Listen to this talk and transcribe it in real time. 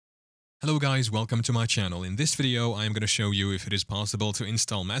Hello guys, welcome to my channel. In this video, I am going to show you if it is possible to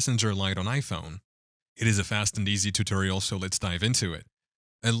install Messenger Lite on iPhone. It is a fast and easy tutorial, so let's dive into it.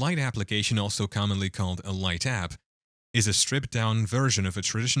 A Lite application, also commonly called a Lite app, is a stripped-down version of a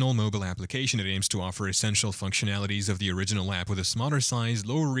traditional mobile application that aims to offer essential functionalities of the original app with a smaller size,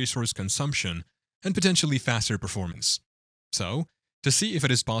 lower resource consumption, and potentially faster performance. So, to see if it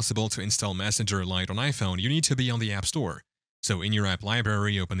is possible to install Messenger Lite on iPhone, you need to be on the App Store. So in your app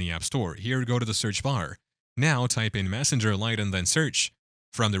library, open the App Store. Here, go to the search bar. Now type in Messenger Lite and then search.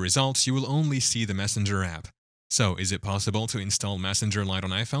 From the results, you will only see the Messenger app. So is it possible to install Messenger Lite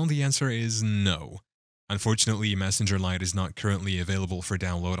on iPhone? The answer is no. Unfortunately, Messenger Lite is not currently available for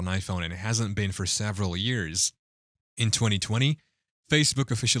download on iPhone and it hasn't been for several years. In 2020,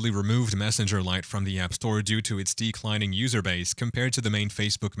 Facebook officially removed Messenger Lite from the App Store due to its declining user base compared to the main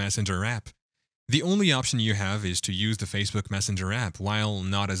Facebook Messenger app. The only option you have is to use the Facebook Messenger app. While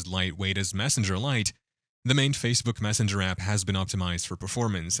not as lightweight as Messenger Lite, the main Facebook Messenger app has been optimized for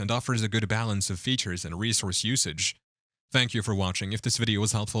performance and offers a good balance of features and resource usage. Thank you for watching. If this video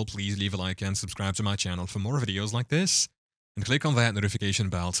was helpful, please leave a like and subscribe to my channel for more videos like this. And click on that notification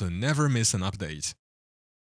bell to never miss an update.